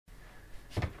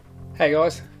Hey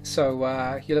guys,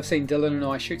 so you'll have seen Dylan and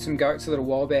I shoot some goats a little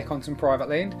while back on some private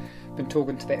land. Been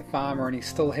talking to that farmer and he's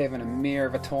still having a mare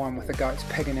of a time with the goats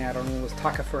pigging out on all his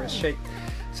tucker for his sheep.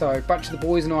 So a bunch of the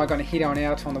boys and I are going to head on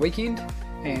out on the weekend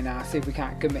and see if we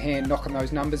can't give him a hand knocking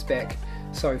those numbers back.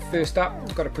 So first up,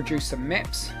 we've got to produce some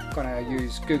maps. Going to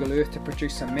use Google Earth to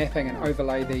produce some mapping and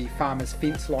overlay the farmer's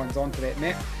fence lines onto that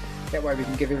map. That way we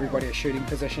can give everybody a shooting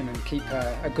position and keep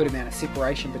a good amount of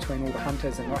separation between all the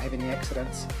hunters and not have any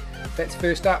accidents. That's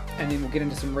first up, and then we'll get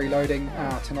into some reloading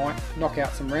tonight, knock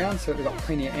out some rounds so that we've got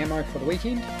plenty of ammo for the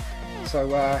weekend. So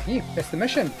yeah, that's the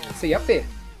mission. See you up there.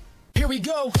 Here we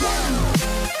go!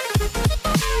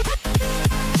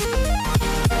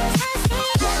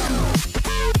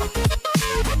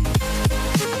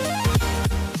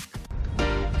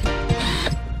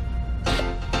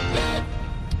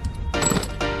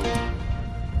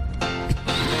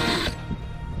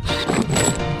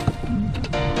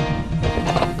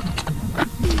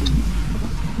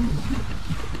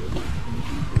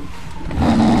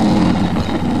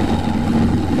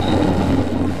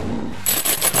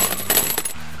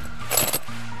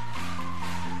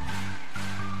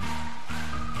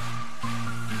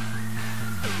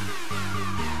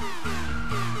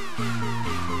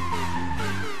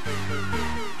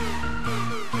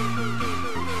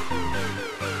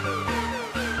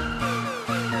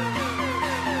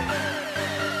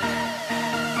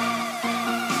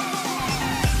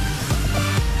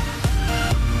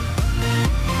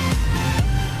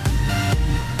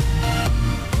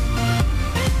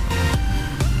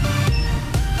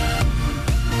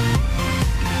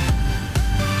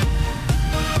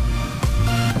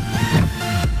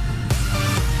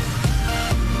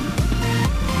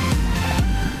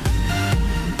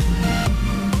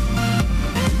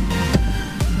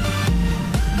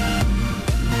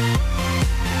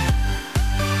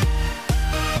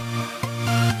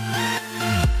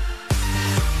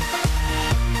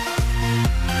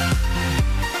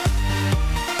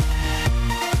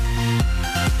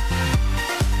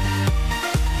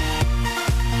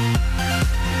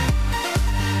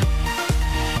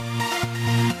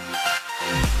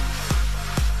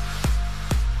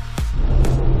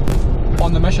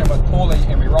 On the mission with Paulie,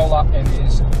 and we roll up and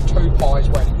there's 2 pies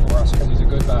waiting for us because he's a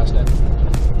good bastard.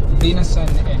 Venison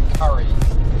and curry.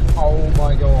 Oh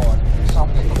my god,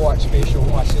 something quite special.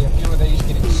 I see a few of these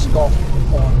getting scoffed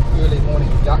on early morning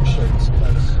duck shoots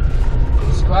because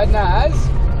it's quite nice.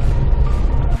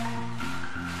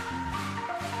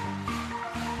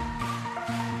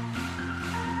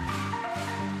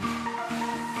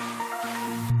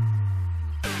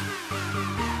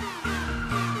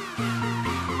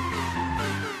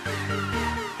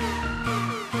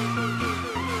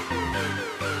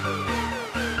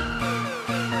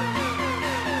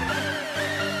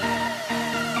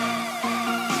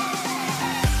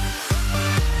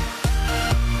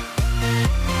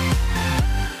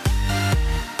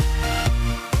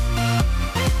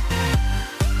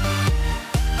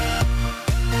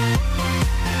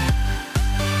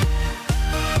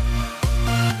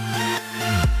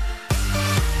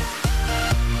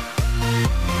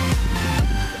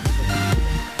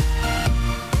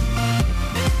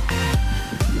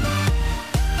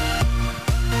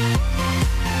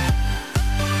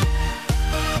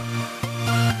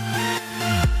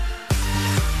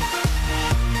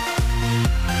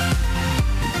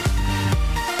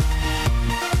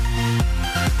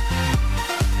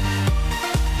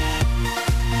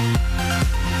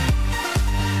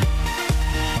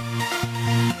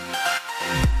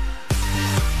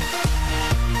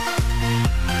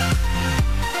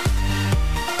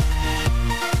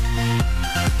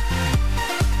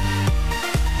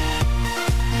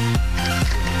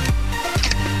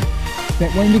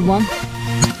 That wounded one.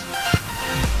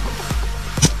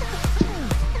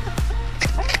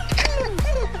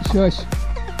 Shush.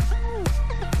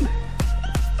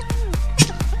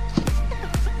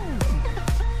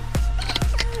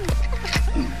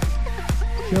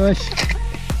 Shush.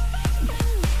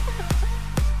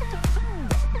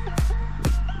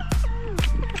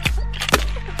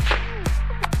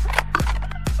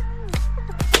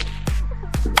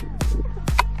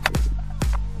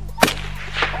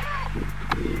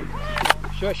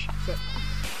 Shush.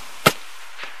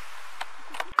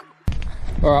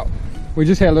 Alright, we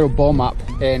just had a little bomb up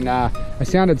and it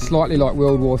sounded slightly like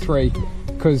World War III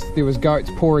because there was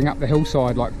goats pouring up the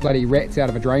hillside like bloody rats out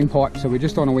of a drain pipe, so we're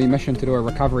just on a wee mission to do a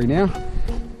recovery now.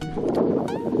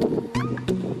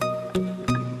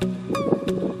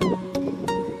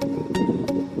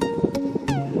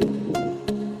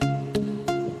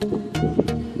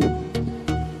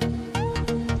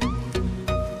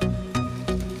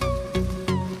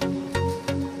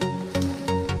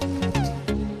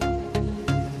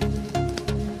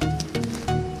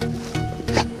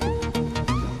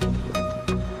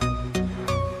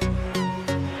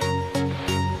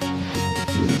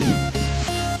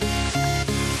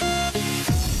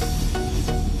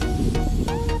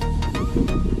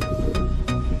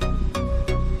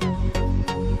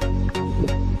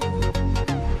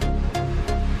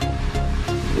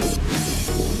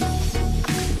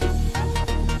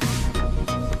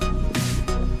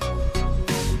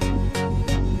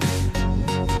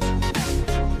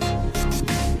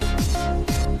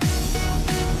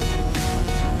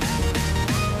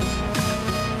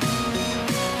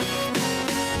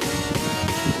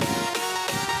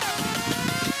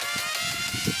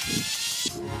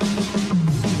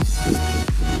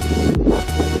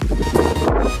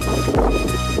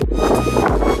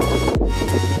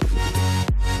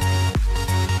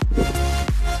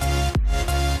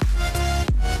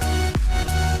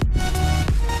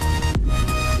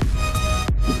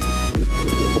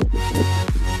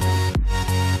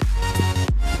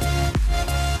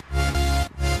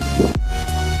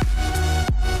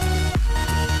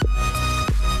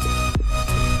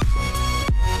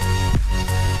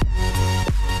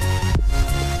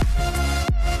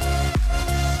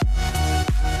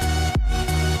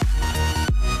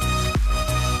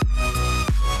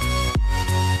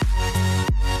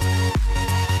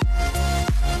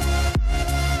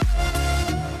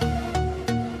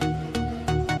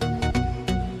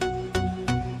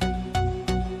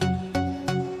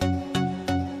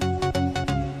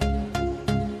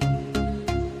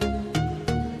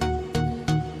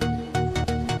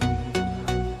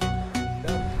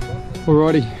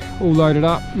 Alrighty, all loaded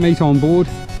up, meat on board.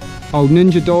 Old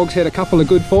Ninja Dog's had a couple of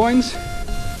good finds.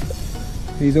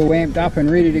 He's all amped up and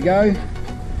ready to go.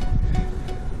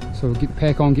 So we'll get the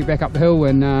pack on, get back up the hill,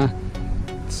 and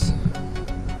it's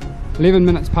 11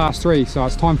 minutes past 3, so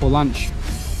it's time for lunch.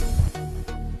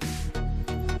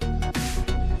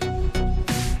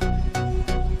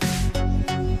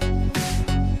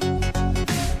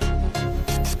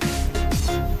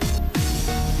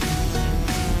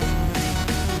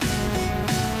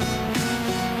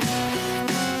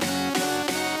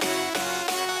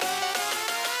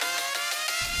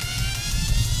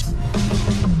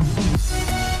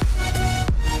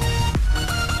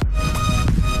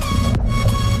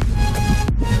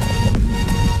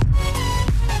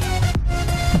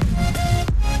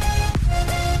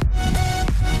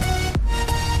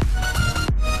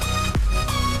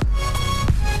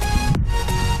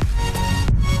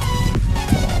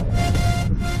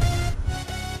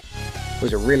 It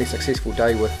was a really successful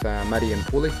day with Muddy and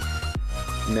Paulie.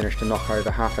 We managed to knock over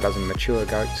half a dozen mature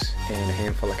goats and a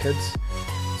handful of kids.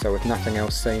 So with nothing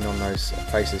else seen on those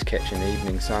faces catching the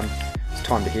evening sun, it's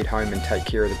time to head home and take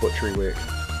care of the butchery work.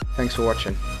 Thanks for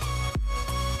watching.